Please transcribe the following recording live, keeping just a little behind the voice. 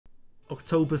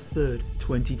October 3rd,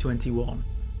 2021.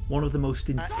 One of the most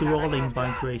enthralling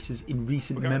bike races in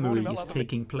recent memory is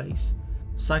taking place.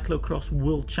 Cyclocross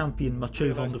world champion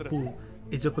Mathieu van der Poel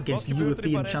is up against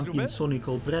European champion Sonny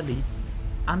Colbrelli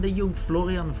and a young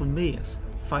Florian Vermeers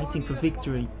fighting for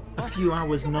victory a few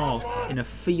hours north in a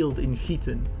field in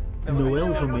Gieten.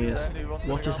 Noël Vermeers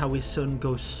watches how his son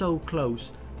goes so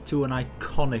close to an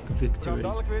iconic victory.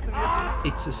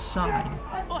 It's a sign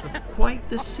of quite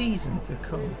the season to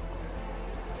come.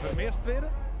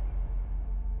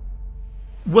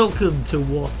 Welcome to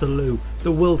Waterloo.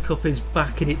 The World Cup is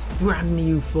back in its brand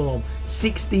new form.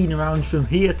 16 rounds from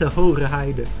here to Hoge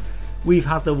Heide. We've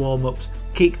had the warm-ups,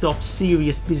 kicked off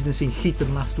serious business in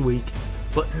Gieten last week,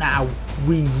 but now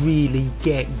we really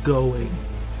get going.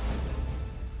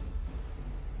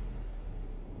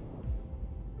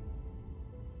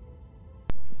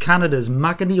 Canada's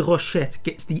Magali Rochette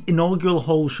gets the inaugural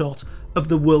hole shot of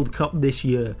the World Cup this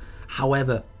year.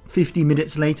 However, 50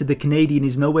 minutes later the Canadian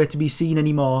is nowhere to be seen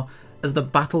anymore as the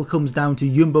battle comes down to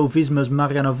Jumbo-Visma's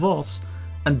Marianne Vos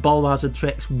and Balwaze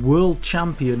Trek's world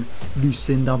champion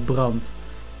Lucinda Brandt.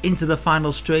 Into the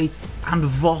final straight and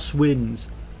Vos wins.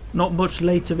 Not much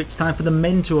later it's time for the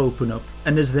men to open up,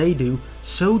 and as they do,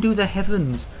 so do the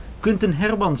heavens. Quinten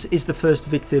Hermans is the first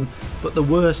victim, but the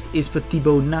worst is for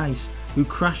Thibaut Nys, who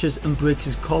crashes and breaks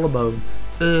his collarbone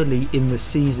early in the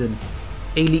season.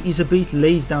 Elie Iserbyt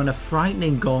lays down a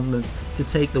frightening gauntlet to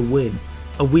take the win.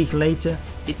 A week later,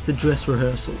 it's the dress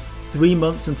rehearsal. 3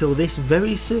 months until this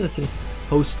very circuit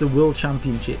hosts the World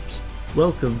Championships.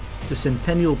 Welcome to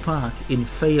Centennial Park in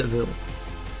Fayetteville.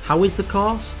 How is the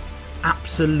course?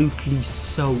 Absolutely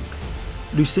soaked.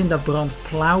 Lucinda Brandt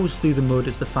ploughs through the mud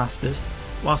as the fastest,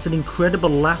 whilst an incredible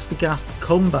last gasp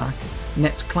comeback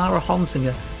nets Clara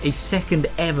Honsinger a second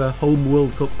ever home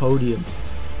World Cup podium.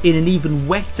 In an even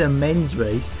wetter men's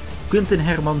race, Quinten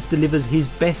Hermans delivers his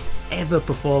best ever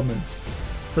performance.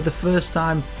 For the first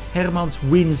time, Hermans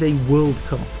wins a World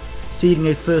Cup, sealing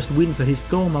a first win for his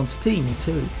Thormans team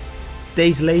too.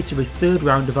 Days later, a third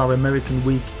round of our American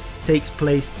week takes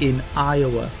place in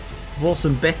Iowa. Vos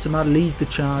and Betsema lead the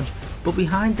charge, but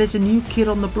behind there's a new kid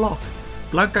on the block.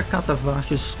 Blanca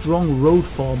Catavas's strong road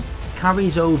form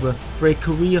carries over for a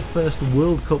career first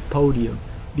World Cup podium,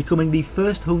 becoming the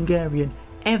first Hungarian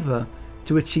ever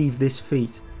to achieve this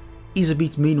feat.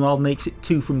 Iserbyt meanwhile makes it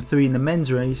 2 from 3 in the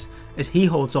men's race as he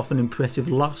holds off an impressive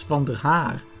Lars van der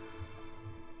Haar.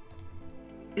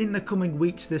 In the coming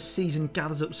weeks the season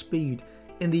gathers up speed.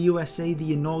 In the USA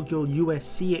the inaugural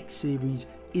USCX series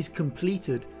is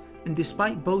completed, and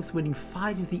despite both winning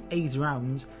 5 of the 8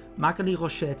 rounds, Magali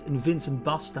Rochette and Vincent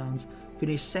Bastans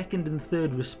finished 2nd and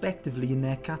 3rd respectively in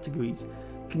their categories.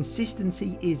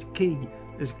 Consistency is key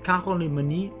as Caroline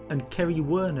Meunier and Kerry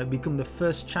Werner become the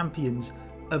first champions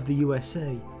of the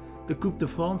USA. The Coupe de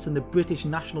France and the British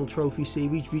National Trophy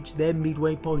Series reach their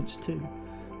midway points too,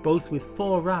 both with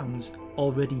 4 rounds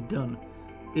already done.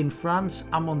 In France,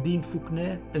 Amandine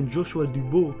Fouquenet and Joshua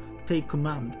Dubois take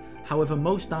command. However,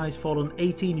 most eyes fall on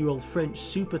 18-year-old French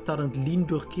super talent Line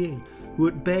Burquier, who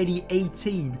at barely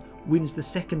 18 wins the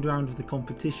 2nd round of the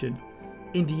competition.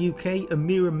 In the UK,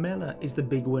 Amira Meller is the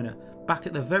big winner. Back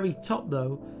at the very top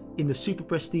though, in the Super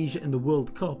Prestige and the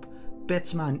World Cup,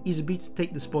 Betsema and Iserbyt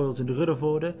take the spoils in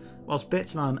Ruddervoorde, whilst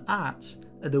Betsema and Aerts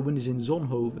are the winners in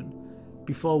Zonhoven,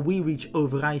 before we reach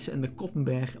Overijse and the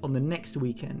Koppenberg on the next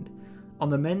weekend.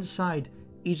 On the men's side,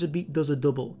 Iserbyt does a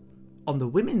double. On the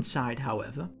women's side,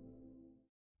 however,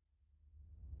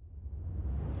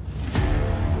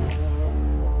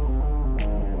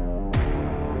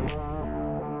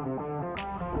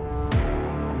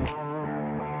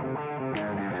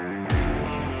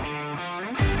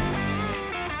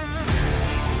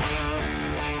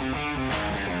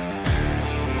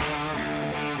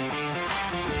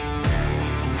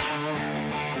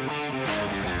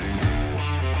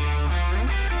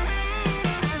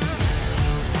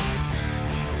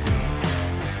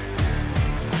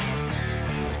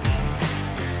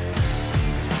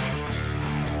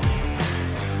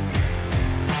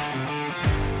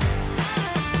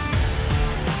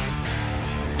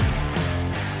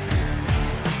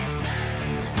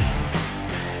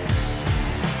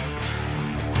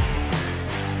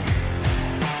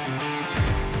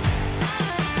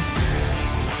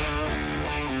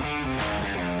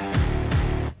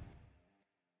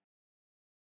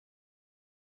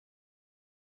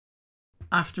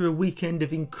 after a weekend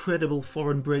of incredible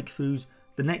foreign breakthroughs,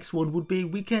 the next one would be a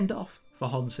weekend off for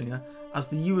Honsinger as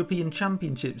the European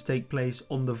Championships take place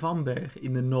on the Vanberg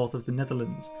in the north of the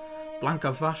Netherlands.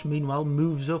 Blanca Vash meanwhile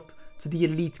moves up to the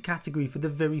elite category for the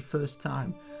very first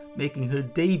time, making her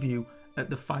debut at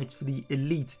the fights for the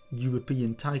elite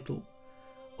European title.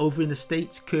 Over in the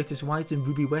States, Curtis White and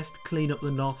Ruby West clean up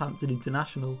the Northampton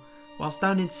International, whilst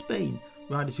down in Spain,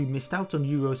 riders who missed out on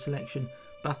Euro selection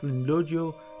battle in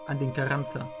Lojo and in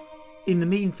Carranza. In the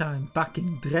meantime, back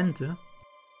in Drenthe,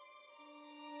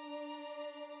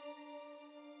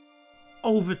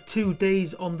 over 2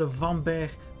 days on the Van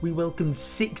Berg, we welcomed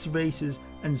 6 races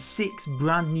and 6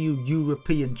 brand new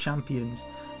European champions.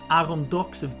 Aaron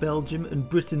Dox of Belgium and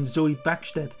Britain Zoe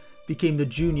Backstedt became the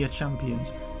junior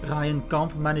champions. Ryan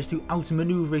Kamp managed to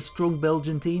outmaneuver a strong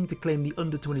Belgian team to claim the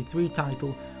under-23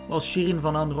 title, while Shirin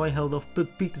van Anrooy held off Puk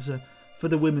Pieterse for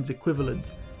the women's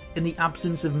equivalent. In the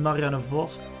absence of Marianne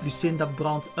Vos, Lucinda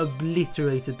Brandt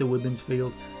obliterated the women's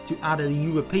field to add a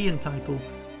European title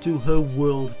to her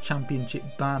World Championship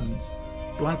bands.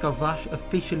 Blanca Vash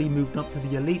officially moved up to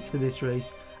the elites for this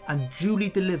race and duly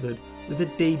delivered with a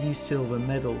debut silver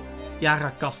medal,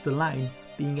 Yara Kastelein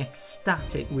being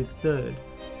ecstatic with third.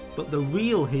 But the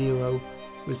real hero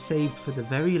was saved for the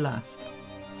very last.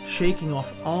 Shaking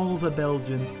off all the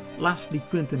Belgians, lastly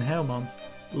Quinten Hermans,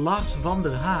 Lars van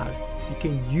der Haar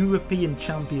became European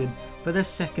champion for the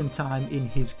second time in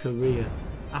his career,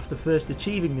 after first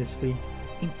achieving this feat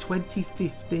in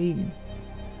 2015.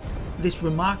 This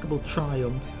remarkable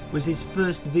triumph was his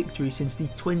first victory since the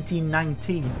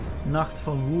 2019 Nacht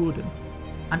van Woerden,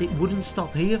 and it wouldn't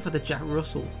stop here for the Jack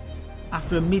Russell.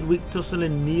 After a midweek tussle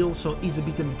in Niel saw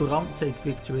Isebieten Brandt take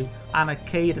victory, Anna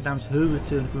Cade announced her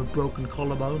return from a broken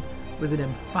collarbone with an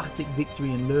emphatic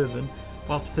victory in Leuven,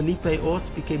 whilst Felipe Orts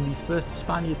became the first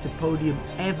Spaniard to podium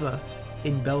ever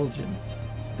in Belgium.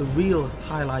 The real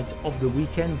highlight of the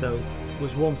weekend though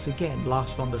was once again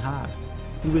Lars van der Haar.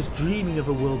 He was dreaming of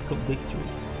a World Cup victory,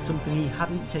 something he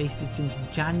hadn't tasted since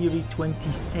January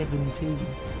 2017.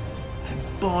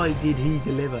 And boy did he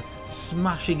deliver,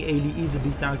 smashing Elie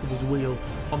Iserbyt out of his wheel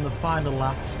on the final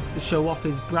lap to show off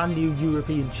his brand new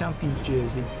European Champions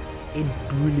jersey in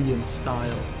brilliant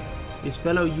style. His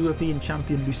fellow European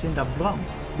champion Lucinda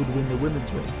Brandt would win the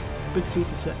women's race, but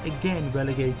Pieterse again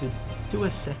relegated to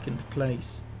a second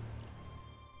place.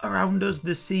 Around us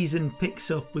the season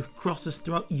picks up with crosses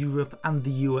throughout Europe and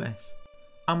the US.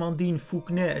 Amandine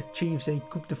Fouquenet achieves a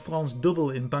Coupe de France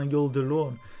double in Bagnoles de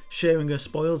l'Orne, sharing her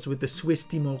spoils with the Swiss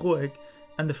Timo Roeg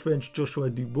and the French Joshua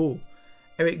Dubois.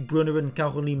 Eric Brunner and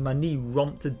Caroline Mani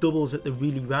romped to doubles at the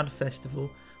Really Rad Festival,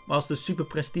 whilst the Super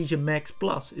Prestige Merckx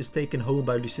Plus is taken home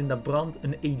by Lucinda Brandt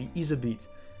and Elie Iserbyt.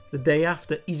 The day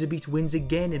after, Iserbyt wins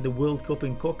again in the World Cup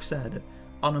in Koksijde.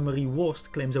 Annemarie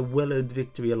Worst claims a well-earned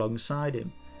victory alongside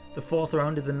him. The fourth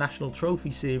round of the National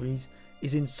Trophy Series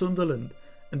is in Sunderland,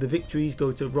 and the victories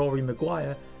go to Rory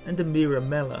Maguire and Amira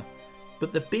Meller.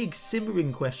 But the big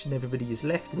simmering question everybody is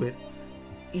left with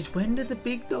is, when do the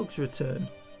big dogs return?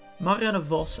 Marianne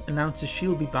Vos announces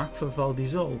she'll be back for Val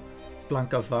d'Isole,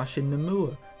 Blanca Vash in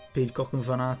Namur, Pidcock and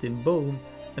Van Aert in Boom,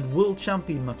 and world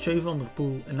champion Mathieu van der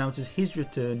Poel announces his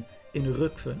return in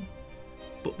Rukven.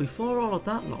 But before all of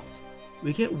that lot,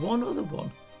 we get one other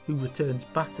one who returns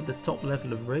back to the top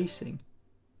level of racing.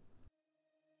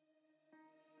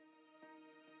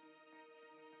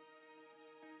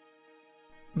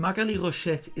 Magali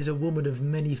Rochette is a woman of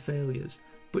many failures,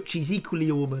 but she's equally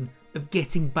a woman of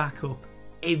getting back up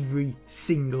every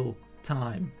single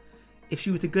time. If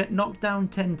she were to get knocked down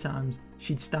 10 times,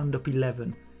 she'd stand up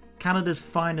 11. Canada's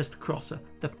finest crosser,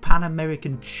 the Pan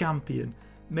American champion,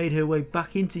 made her way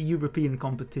back into European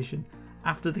competition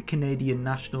after the Canadian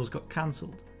Nationals got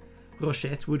cancelled.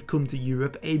 Rochette would come to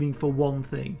Europe aiming for one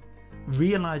thing,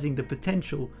 realising the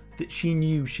potential that she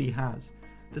knew she has.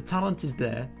 The talent is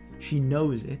there, she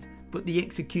knows it, but the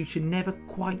execution never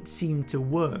quite seemed to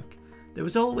work. There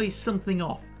was always something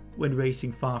off when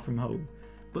racing far from home,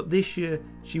 but this year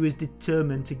she was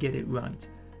determined to get it right.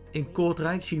 In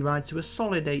Kortrijk she rides to a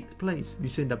solid 8th place,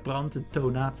 Lucinda Brandt and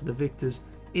Toon Aert the victors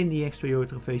in the XPO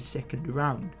Trofee's second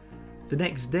round. The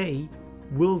next day,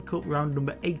 World Cup round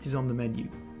number 8 is on the menu,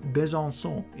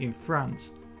 Besançon in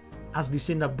France. As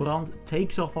Lucinda Brandt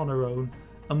takes off on her own,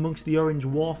 amongst the orange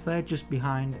warfare just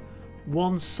behind,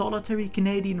 one solitary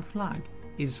Canadian flag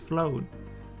is flown.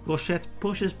 Rochette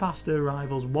pushes past her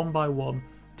rivals one by one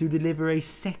to deliver a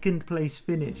second place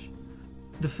finish.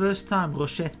 The first time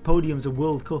Rochette podiums a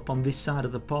World Cup on this side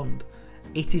of the pond,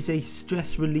 it is a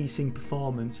stress releasing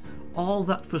performance. All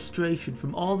that frustration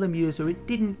from all them years where it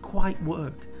didn't quite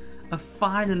work are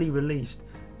finally released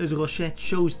as Rochette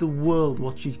shows the world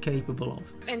what she's capable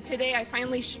of. And today I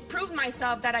finally proved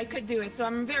myself that I could do it, so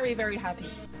I'm very, very happy.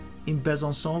 In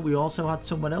Besançon we also had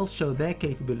someone else show their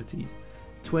capabilities.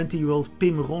 20-year-old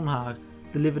Pim Ronhaar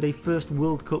delivered a first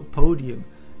World Cup podium.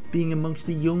 being amongst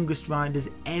the youngest riders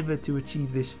ever to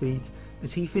achieve this feat,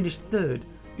 as he finished third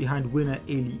behind winner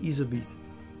Elie Iserbyt.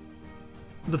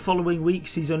 The following week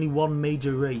sees only one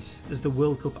major race, as the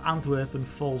World Cup Antwerpen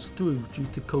falls through due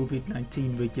to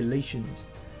COVID-19 regulations.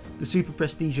 The Super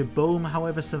Prestige Boom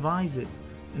however survives it,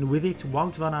 and with it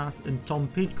Wout van Aert and Tom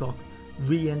Pidcock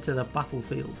re-enter the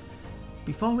battlefield.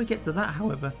 Before we get to that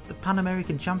however, the Pan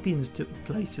American Champions took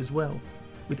place as well,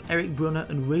 with Eric Brunner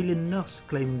and Raylan Nuss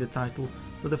claiming the title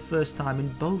for the first time in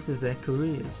both of their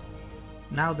careers.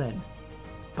 Now then,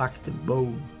 back to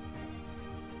Boom.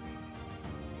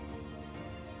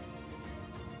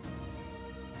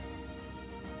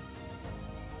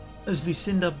 As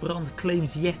Lucinda Brandt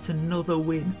claims yet another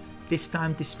win, this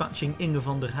time dispatching Inge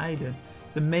van der Heijden,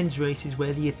 the men's race is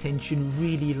where the attention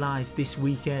really lies this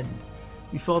weekend.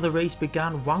 Before the race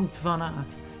began, Wout van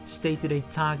Aert stated a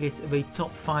target of a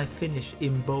top 5 finish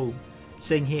in Boom,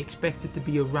 saying he expected to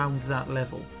be around that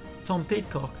level. Tom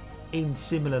Pidcock aimed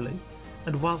similarly,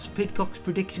 and whilst Pidcock's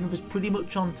prediction was pretty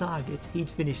much on target, he'd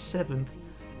finished 7th,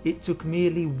 it took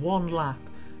merely one lap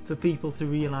for people to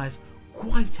realise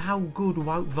quite how good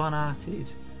Wout van Aert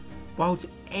is. Wout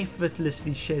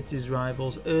effortlessly sheds his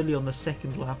rivals early on the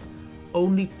second lap,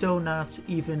 only Toonaerts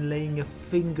even laying a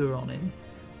finger on him.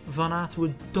 Van Aert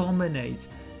would dominate,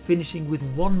 finishing with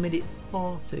 1 minute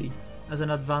 40 as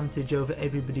an advantage over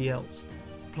everybody else.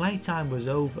 Playtime was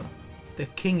over. The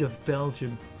King of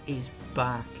Belgium is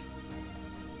back.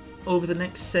 Over the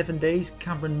next 7 days,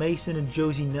 Cameron Mason and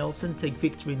Josie Nelson take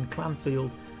victory in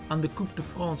Clanfield, and the Coupe de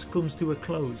France comes to a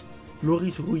close.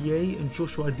 Loris Rouillet and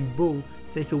Joshua Dubot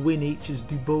take a win each as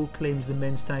Dubot claims the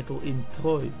men's title in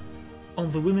Troyes.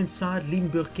 On the women's side, Lien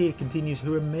Burquet continues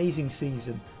her amazing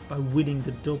season by winning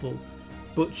the double,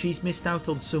 but she's missed out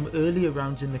on some earlier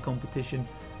rounds in the competition,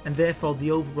 and therefore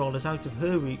the overall is out of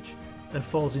her reach and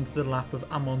falls into the lap of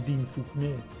Amandine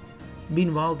Fouquenet.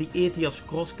 Meanwhile, the Etios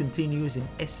Cross continues in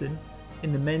Essen.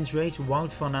 In the men's race,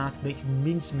 Wout van Aert makes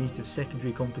mincemeat of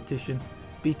secondary competition,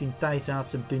 beating Thijs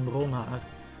Aerts and Pim Ronhaar,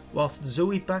 whilst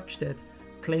Zoe Backstedt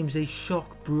claims a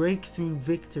shock breakthrough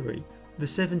victory. The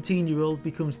 17-year-old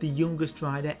becomes the youngest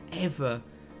rider ever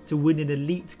to win an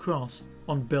elite cross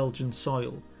on Belgian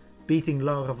soil, beating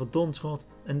Laura Verdonschot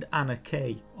and Anna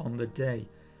Kay on the day.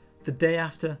 The day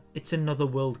after, it's another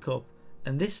World Cup,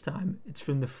 and this time it's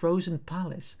from the frozen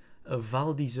palace of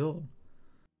Val d'Isole.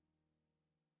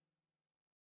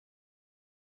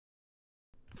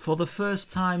 For the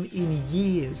first time in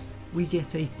years, we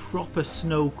get a proper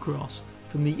snow cross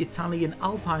from the Italian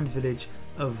alpine village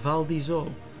of Val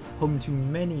d'Isole, home to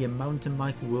many a mountain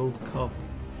bike World Cup.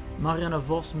 Marianne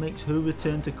Vos makes her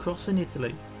return to cross in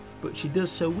Italy, but she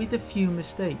does so with a few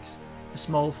mistakes. A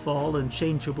small fall and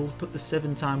chain trouble put the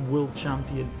 7-time world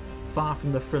champion far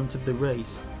from the front of the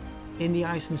race. In the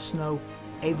ice and snow,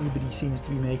 everybody seems to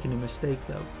be making a mistake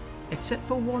though, except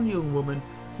for one young woman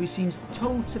who seems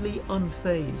totally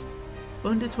unfazed.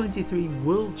 Under 23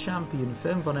 world champion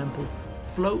Fem van Empel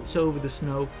floats over the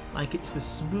snow like it's the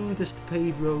smoothest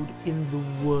paved road in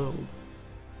the world,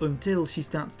 until she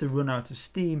starts to run out of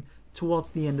steam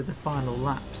towards the end of the final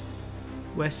laps,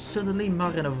 where suddenly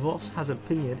Marianne Vos has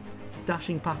appeared,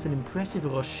 dashing past an impressive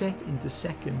Rochette into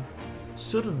second.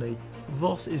 Suddenly,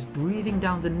 Vos is breathing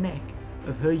down the neck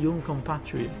of her young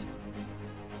compatriot.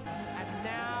 And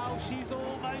now she's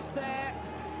almost there.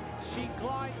 She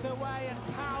glides away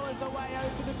and powers away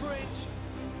over the bridge.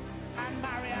 And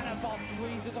Marianne Vos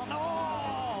squeezes on.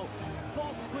 Oh!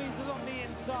 Vos squeezes on the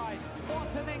inside.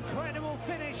 What an incredible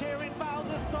finish here in Val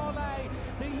d'Isole.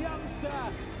 The youngster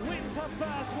wins her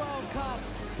first World Cup.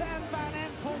 Then Van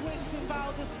Empel wins in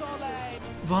Val d'Isole.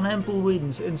 Van Empel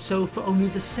wins, and so for only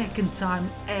the second time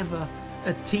ever,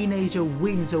 a teenager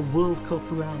wins a World Cup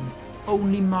round.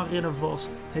 Only Marianne Vos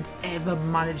had ever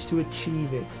managed to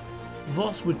achieve it.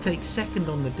 Vos would take second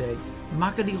on the day,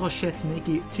 Magali Rochette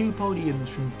making it 2 podiums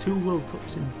from 2 World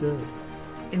Cups in third.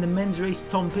 In the men's race,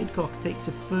 Tom Pidcock takes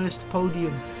a first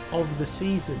podium of the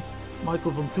season.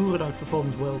 Michael van Toeren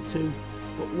outperforms well too,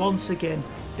 but once again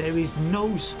there is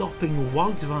no stopping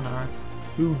Wout van Aert,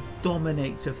 who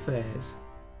dominates affairs.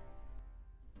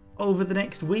 Over the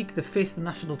next week, the 5th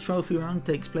National Trophy round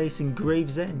takes place in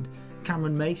Gravesend.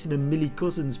 Cameron Mason and Millie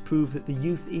Cousins prove that the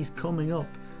youth is coming up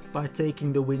by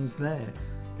taking the wins there.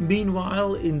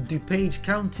 Meanwhile, in DuPage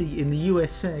County in the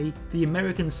USA, the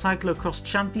American Cyclocross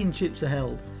Championships are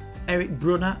held. Eric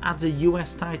Brunner adds a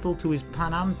US title to his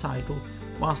Pan Am title,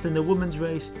 whilst in the women's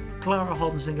race, Clara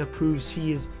Honsinger proves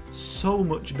she is so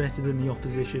much better than the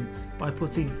opposition by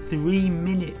putting 3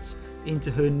 minutes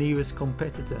into her nearest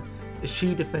competitor, as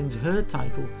she defends her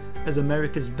title as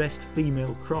America's best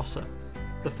female crosser.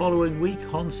 The following week,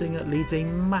 Honsinger leads a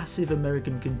massive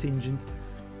American contingent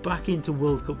back into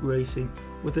World Cup racing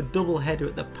with a double header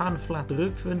at the Pan Flat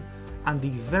Rukven and the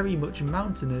very much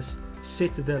mountainous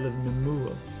Citadel of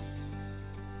Namur.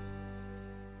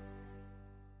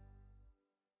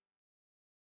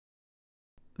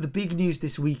 The big news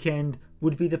this weekend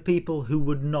would be the people who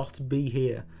would not be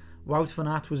here. Wout van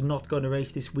Aert was not going to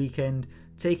race this weekend,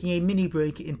 taking a mini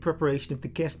break in preparation of the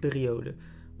kerstperiode,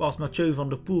 whilst Mathieu van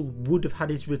der Poel would have had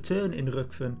his return in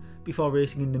Rukven before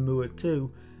racing in Namur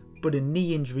too, but a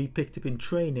knee injury picked up in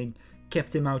training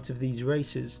kept him out of these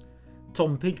races.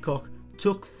 Tom Pidcock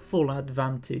took full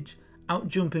advantage,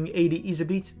 outjumping Adi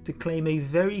Iserbyt to claim a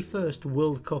very first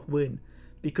World Cup win,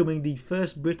 becoming the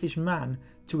first British man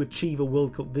to achieve a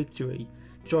World Cup victory,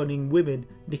 joining women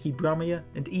Nikki Bramier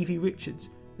and Evie Richards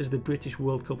as the British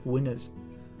World Cup winners.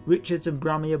 Richards and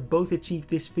Bramier both achieved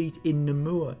this feat in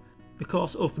Namur, the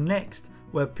course up next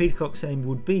where Pidcock's aim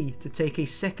would be to take a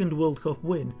second World Cup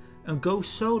win and go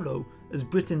solo as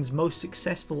Britain's most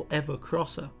successful ever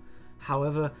crosser.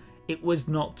 However, it was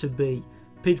not to be,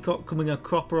 Pidcock coming a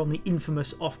cropper on the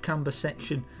infamous off-camber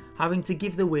section, having to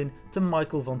give the win to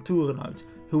Michael van Toerenhout,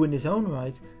 who in his own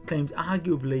right claimed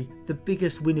arguably the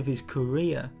biggest win of his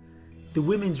career. The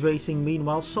women's racing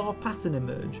meanwhile saw a pattern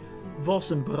emerge. Vos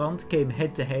and Brandt came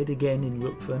head to head again in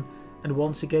Rukven, and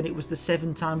once again it was the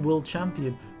 7-time world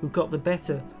champion who got the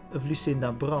better of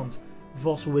Lucinda Brandt,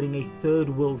 Vos winning a third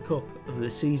World Cup of the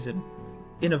season.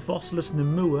 In a Vosless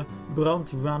Namur,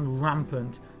 Brandt ran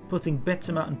rampant, putting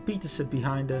Betsema and Petersen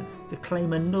behind her to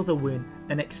claim another win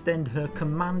and extend her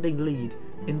commanding lead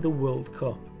in the World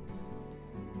Cup.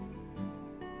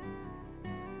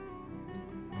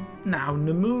 Now,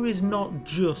 Namur is not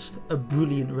just a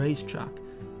brilliant racetrack,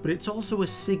 but it's also a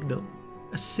signal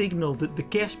that the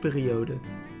kerstperiode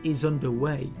is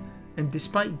underway, and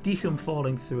despite Gieten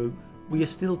falling through, we are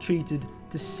still treated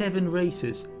to 7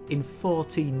 races in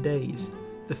 14 days,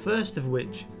 the first of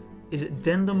which is at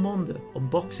Dendermonde on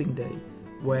Boxing Day,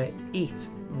 where it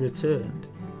returned.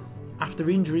 After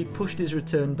injury pushed his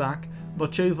return back,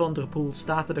 Mathieu van der Poel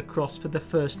started across for the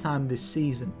first time this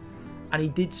season, and he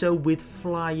did so with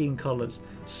flying colours,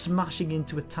 smashing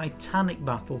into a titanic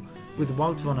battle with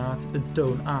Wout van Aert and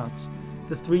Toon Aerts.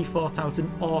 The three fought out an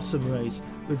awesome race,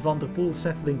 with Van der Poel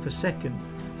settling for second,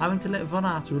 having to let Van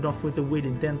Aert run off with the win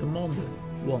in Dendermonde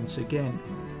once again.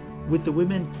 With the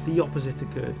women, the opposite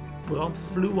occurred. Brandt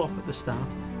flew off at the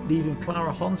start, leaving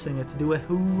Clara Honsinger to do a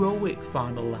heroic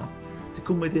final lap to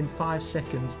come within 5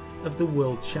 seconds of the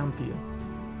world champion.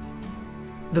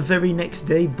 The very next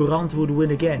day, Brandt would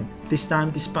win again, this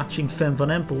time dispatching Fem van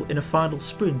Empel in a final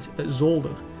sprint at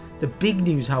Zolder. The big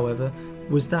news, however,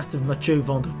 was that of Mathieu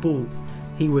van der Poel.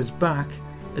 He was back,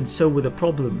 and so were the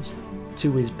problems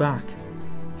to his back.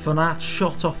 Van Aert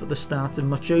shot off at the start and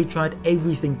Mathieu tried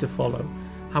everything to follow.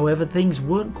 However, things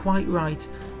weren't quite right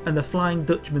and the Flying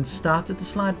Dutchman started to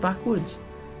slide backwards,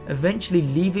 eventually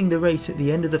leaving the race at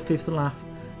the end of the 5th lap,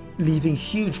 leaving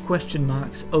huge question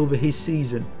marks over his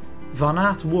season. Van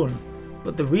Aert won,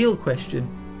 but the real question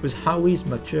was, how is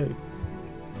Mathieu?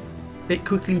 It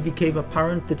quickly became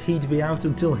apparent that he'd be out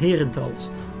until Herentals,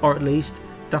 or at least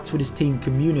that's what his team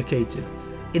communicated.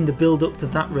 In the build up to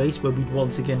that race, where we'd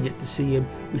once again yet to see him,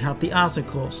 we had the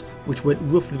Azencross, which went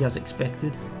roughly as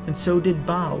expected, and so did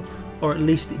Baal, or at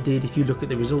least it did if you look at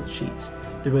the results sheets.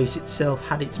 The race itself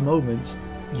had its moments,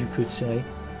 you could say.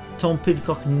 Tom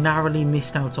Pidcock narrowly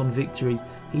missed out on victory.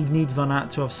 He'd need Van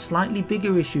Aert to have slightly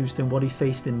bigger issues than what he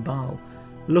faced in Baal.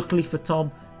 Luckily for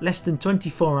Tom, less than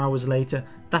 24 hours later,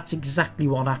 that's exactly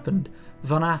what happened.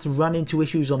 Van Aert ran into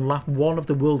issues on lap 1 of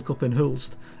the World Cup in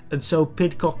Hulst, and so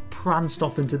Pidcock pranced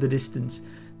off into the distance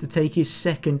to take his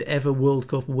 2nd ever World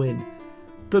Cup win.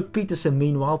 Bug Petersen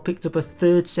meanwhile picked up a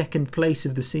 3rd second place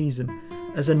of the season,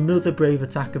 as another brave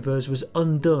attack of hers was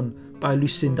undone by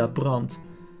Lucinda Brandt.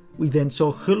 We then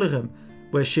saw Gullerum,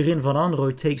 where Shirin van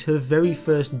Anrooy takes her very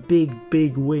first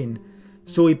big win.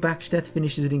 Zoe Backstedt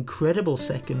finishes an incredible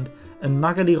 2nd, and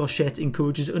Magali Rochette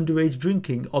encourages underage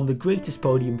drinking on the greatest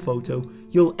podium photo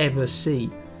you'll ever see.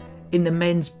 In the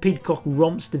men's, Pidcock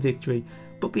romps to victory,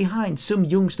 but behind, some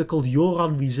youngster called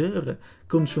Joran Wiesure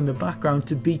comes from the background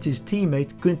to beat his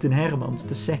teammate Quinten Hermans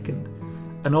to 2nd.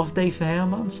 An off day for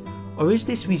Hermans, or is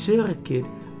this Wiesure kid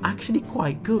actually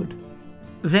quite good?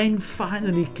 Then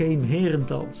finally came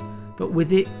Herentals, but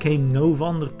with it came no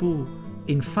Van der Poel.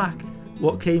 In fact,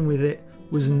 what came with it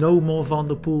was no more Van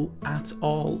der Poel at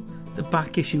all. The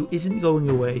back issue isn't going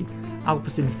away.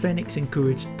 Alpecin Fenix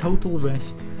encouraged total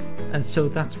rest, and so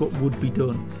that's what would be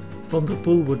done. Van der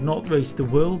Poel would not race the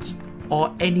Worlds,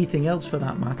 or anything else for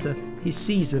that matter. His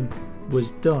season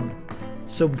was done.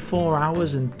 Some 4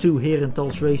 hours and 2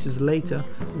 Herentals races later,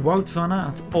 Wout van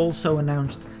Aert also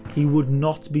announced he would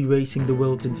not be racing the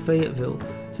Worlds in Fayetteville,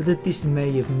 to the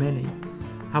dismay of many.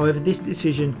 However, this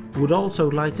decision would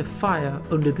also light a fire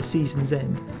under the season's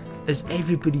end, as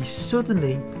everybody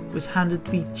suddenly was handed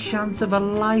the chance of a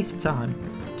lifetime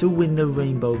to win the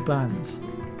Rainbow Bands.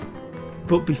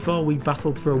 But before we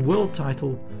battled for a world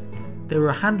title, there were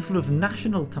a handful of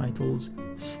national titles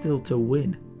still to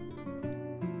win.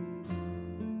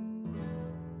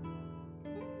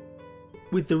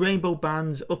 With the Rainbow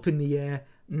Bands up in the air,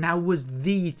 now was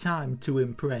the time to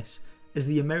impress. As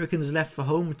the Americans left for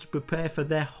home to prepare for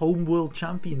their home World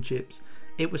Championships,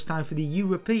 it was time for the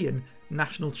European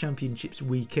National Championships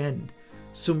weekend.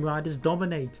 Some riders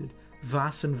dominated,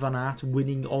 Vas and Van Aert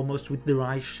winning almost with their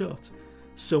eyes shut.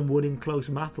 Some won in close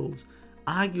battles.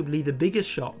 Arguably the biggest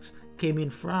shocks came in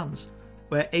France,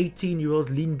 where 18-year-old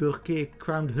Line Burquet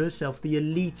crowned herself the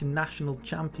elite national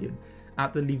champion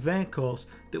at the Ливен course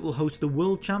that will host the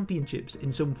World Championships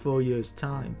in some 4 years'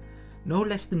 time. No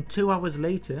less than 2 hours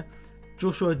later,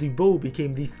 Joshua Dubot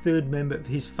became the third member of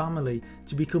his family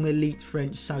to become elite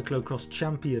French cyclocross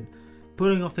champion,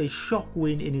 pulling off a shock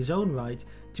win in his own right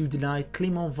to deny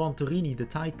Clément Venturini the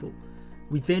title.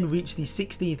 We then reached the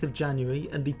 16th of January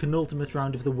and the penultimate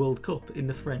round of the World Cup in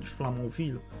the French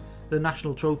Flamanville. The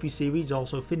National Trophy Series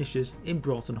also finishes in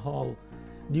Broughton Hall.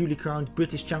 Newly crowned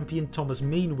British champion Thomas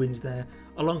Mean wins there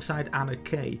alongside Anna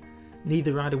Kay.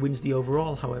 Neither rider wins the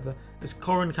overall, however, as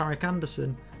Corin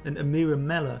Carrick-Anderson and Amira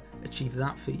Meller achieve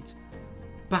that feat.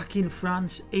 Back in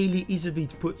France, Elie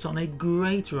Iserbyt puts on a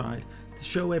great ride to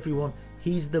show everyone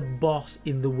he's the boss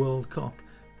in the World Cup,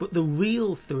 but the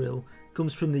real thrill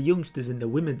comes from the youngsters in the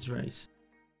women's race.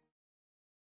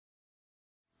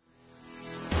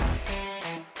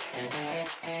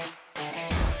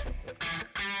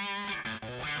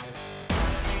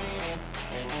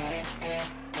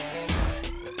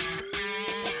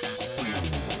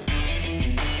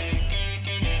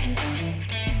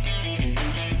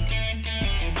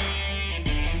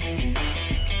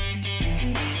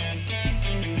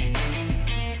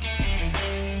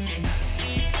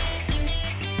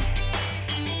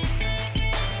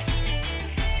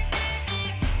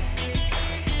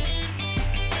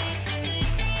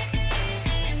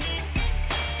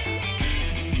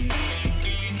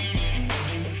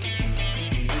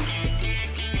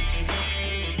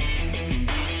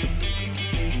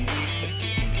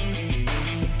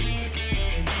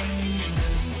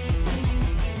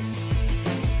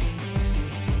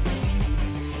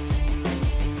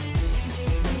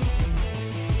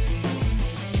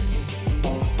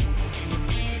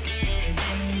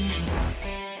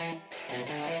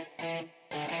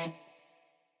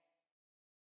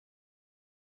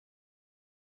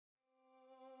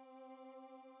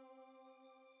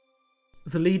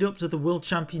 The lead up to the World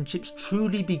Championships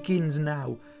truly begins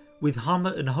now, with Hamme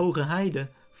and Hoge Heide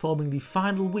forming the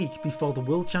final week before the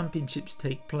World Championships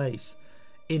take place.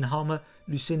 In Hamme,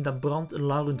 Lucinda Brandt and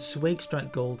Lauren Sweeck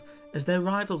strike gold as their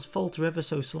rivals falter ever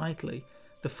so slightly.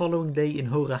 The following day in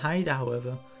Hoge Heide,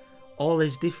 however, all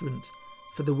is different.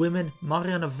 For the women,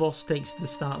 Marianne Vos takes to the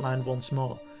start line once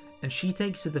more, and she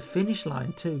takes to the finish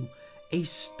line too. A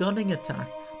stunning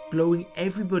attack, blowing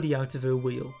everybody out of her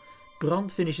wheel.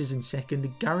 Brandt finishes in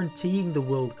second, guaranteeing the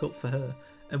World Cup for her,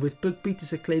 and with Bug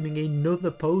Pieterse claiming another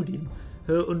podium,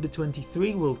 her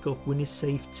under-23 World Cup win is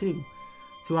safe too.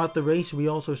 Throughout the race we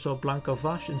also saw Blanca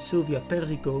Vash and Silvia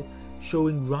Persico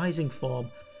showing rising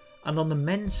form, and on the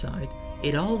men's side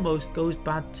it almost goes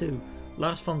bad too.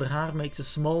 Lars van der Haar makes a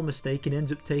small mistake and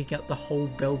ends up taking out the whole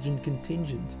Belgian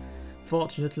contingent.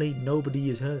 Fortunately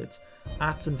nobody is hurt.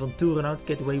 Aerts and Van Toerenhout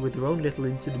get away with their own little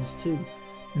incidents too.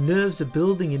 Nerves are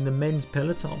building in the men's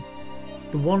peloton.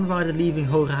 The one rider leaving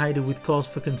Hoge Heide with cause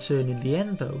for concern in the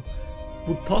end though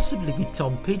would possibly be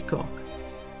Tom Pidcock.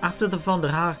 After the Van der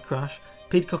Haar crash,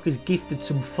 Pidcock is gifted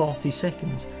some 40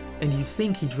 seconds and you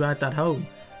think he'd ride that home,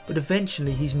 but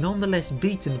eventually he's nonetheless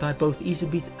beaten by both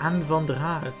Iserbyt and Van der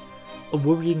Haar. A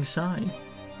worrying sign.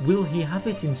 Will he have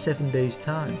it in 7 days'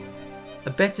 time? A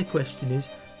better question is,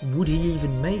 would he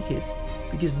even make it?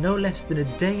 Because no less than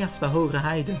a day after Hoge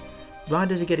Heide,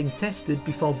 riders are getting tested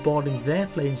before boarding their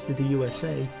planes to the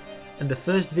USA, and the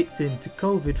first victim to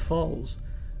COVID falls.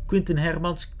 Quinten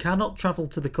Hermans cannot travel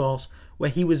to the course where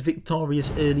he was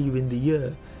victorious earlier in the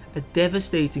year, a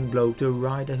devastating blow to a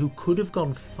rider who could have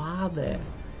gone far there.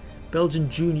 Belgian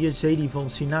junior Zadie von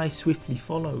Sinai swiftly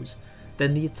follows.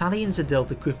 Then the Italians are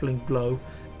dealt a crippling blow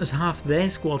as half their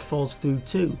squad falls through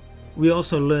too. We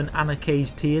also learn Anna Kay's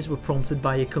tears were prompted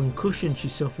by a concussion she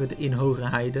suffered in Hoge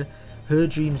Heide, her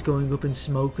dreams going up in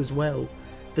smoke as well.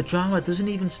 The drama doesn't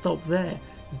even stop there.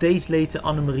 Days later,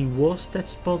 Annemarie Worst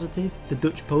tests positive, the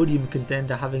Dutch podium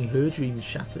contender having her dreams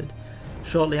shattered.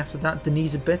 Shortly after that,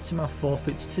 Denise Betsema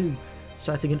forfeits too,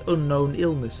 citing an unknown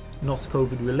illness, not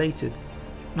COVID related.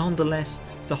 Nonetheless,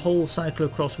 the whole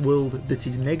cyclocross world that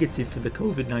is negative for the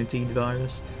COVID-19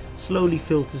 virus slowly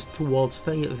filters towards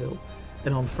Fayetteville,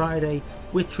 and on Friday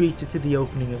we're treated to the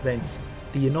opening event,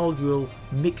 the inaugural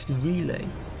mixed relay.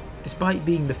 Despite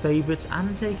being the favourites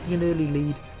and taking an early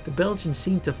lead, the Belgians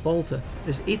seem to falter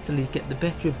as Italy get the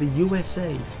better of the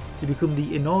USA to become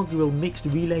the inaugural mixed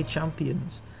relay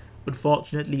champions.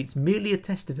 Unfortunately, it's merely a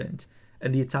test event,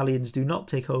 and the Italians do not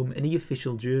take home any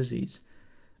official jerseys.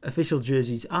 Official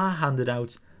jerseys are handed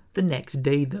out the next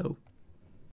day though.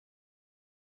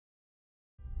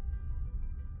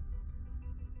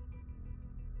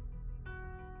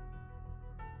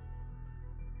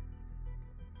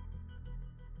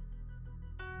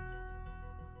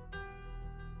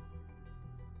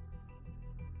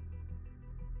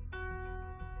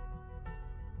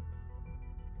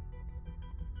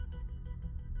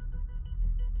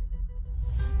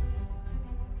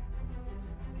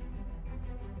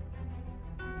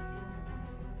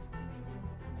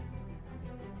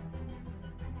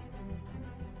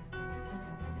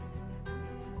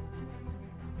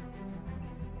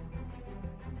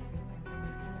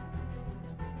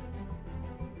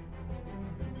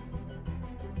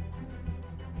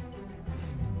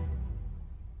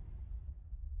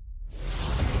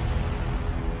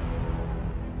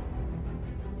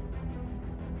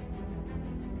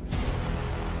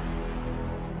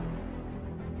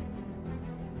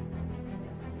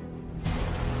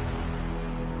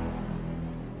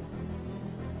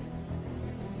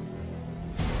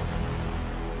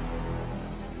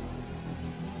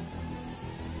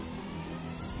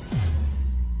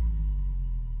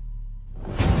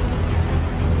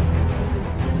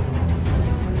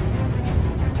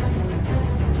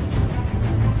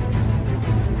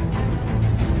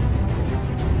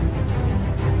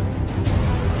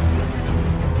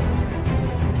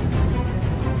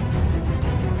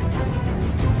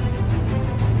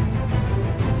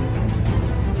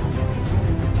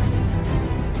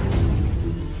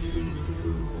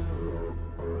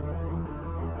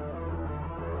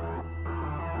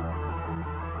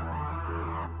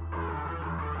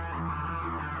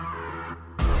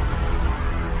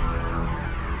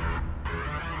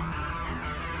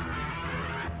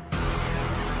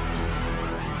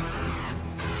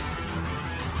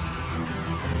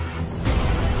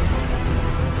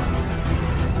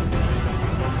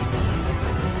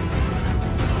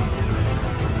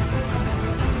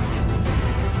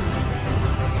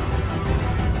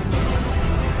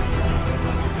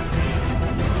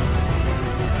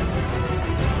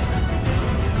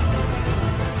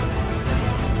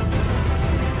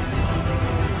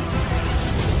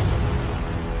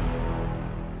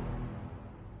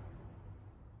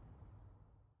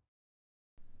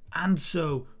 And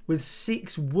so, with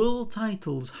 6 world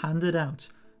titles handed out,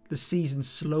 the season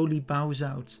slowly bows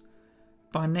out.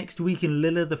 By next week in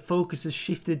Lille, the focus has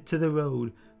shifted to the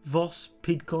road. Vos,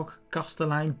 Pidcock,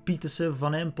 Kastelein, Pieterse,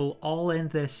 Van Empel all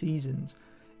end their seasons.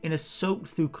 In a soaked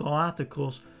through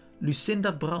Kroatencross,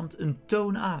 Lucinda Brandt and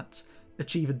Toon Aerts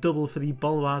achieve a double for the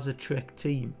Baloise Trek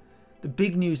team. The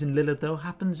big news in Lille though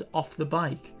happens off the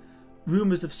bike.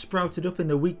 Rumours have sprouted up in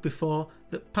the week before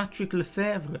that Patrick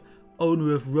Lefevre,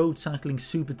 owner of road cycling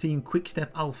super team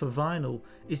Quickstep Alpha Vinyl,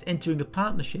 is entering a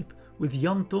partnership with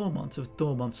Jan Toormans of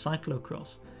Toormans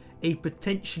Cyclocross, a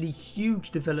potentially huge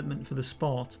development for the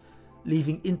sport,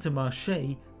 leaving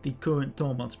Intermarché, the current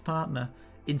Toormans partner,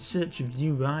 in search of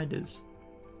new riders.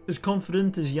 As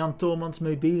confident as Jan Toormans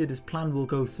may be that his plan will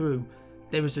go through,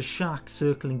 there is a shark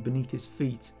circling beneath his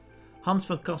feet. Hans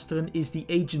van Kasteren is the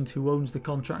agent who owns the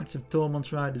contracts of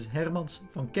Toormans riders Hermans,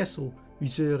 Van Kessel,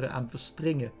 Huseure and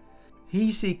Verstringen.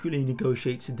 He secretly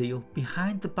negotiates a deal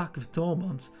behind the back of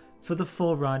Toormans for the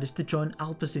 4 riders to join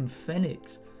Alpecin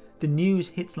Phoenix. The news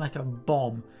hits like a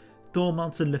bomb.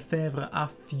 Toormans and Lefevre are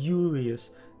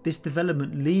furious. This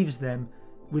development leaves them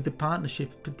with the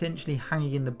partnership potentially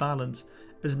hanging in the balance,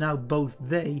 as now both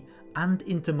they and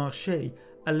Intermarché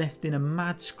are left in a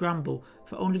mad scramble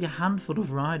for only a handful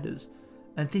of riders,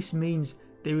 and this means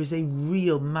there is a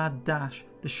real mad dash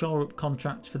to shore up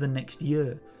contracts for the next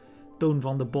year. Toon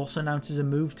van der Bos announces a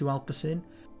move to Alpecin,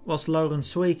 whilst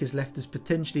Laurens Sweeck is left as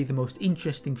potentially the most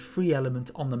interesting free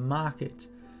element on the market.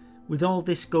 With all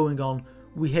this going on,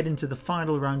 we head into the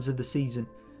final rounds of the season,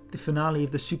 the finale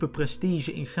of the Super Prestige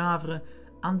in Gavre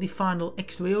and the final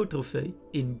X2O Trophy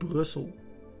in Brussels.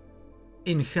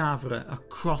 In Gavre, a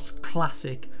cross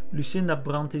classic, Lucinda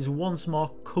Brandt is once more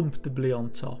comfortably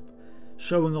on top,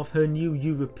 showing off her new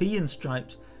European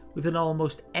stripes with an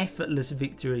almost effortless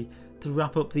victory to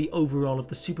wrap up the overall of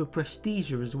the Super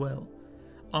Prestige as well.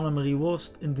 Annemarie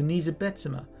Worst and Denise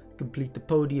Betsema complete the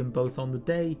podium both on the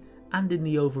day and in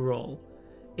the overall.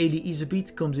 Elie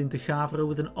Iserbyt comes into Gavre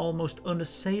with an almost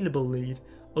unassailable lead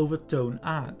over Toon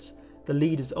Aerts. The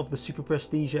leaders of the Super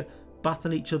Prestige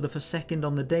battle each other for second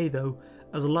on the day though,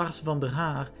 as Lars van der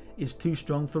Haar is too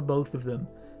strong for both of them,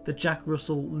 the Jack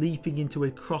Russell leaping into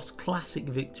a cross classic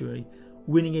victory,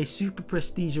 winning a Super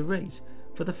Prestige race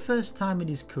for the first time in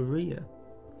his career.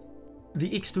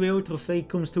 The X2O Trophy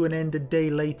comes to an end a day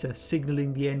later,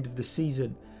 signalling the end of the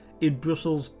season. In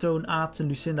Brussels, Toon Aerts and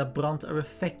Lucinda Brandt are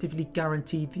effectively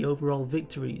guaranteed the overall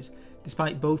victories,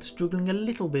 despite both struggling a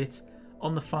little bit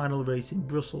on the final race in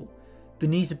Brussels.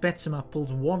 Denise Betsema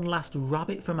pulls one last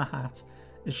rabbit from a hat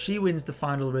as she wins the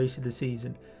final race of the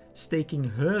season, staking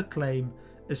her claim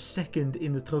as second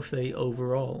in the Trophy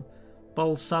overall.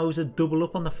 Paul Sauser double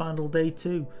up on the final day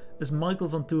too, as Michael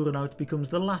van Toerenhout becomes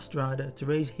the last rider to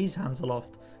raise his hands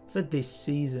aloft for this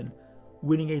season,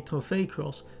 winning a Trophy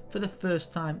Cross for the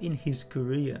first time in his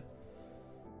career.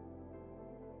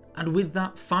 And with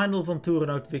that final Van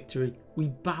Toerenhout victory, we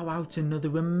bow out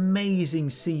another amazing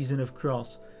season of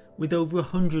cross. With over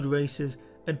 100 races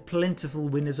and plentiful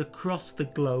winners across the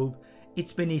globe,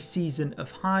 it's been a season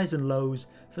of highs and lows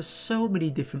for so many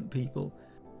different people,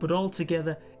 but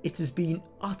altogether it has been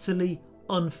utterly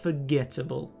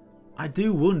unforgettable. I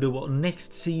do wonder what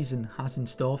next season has in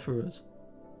store for us.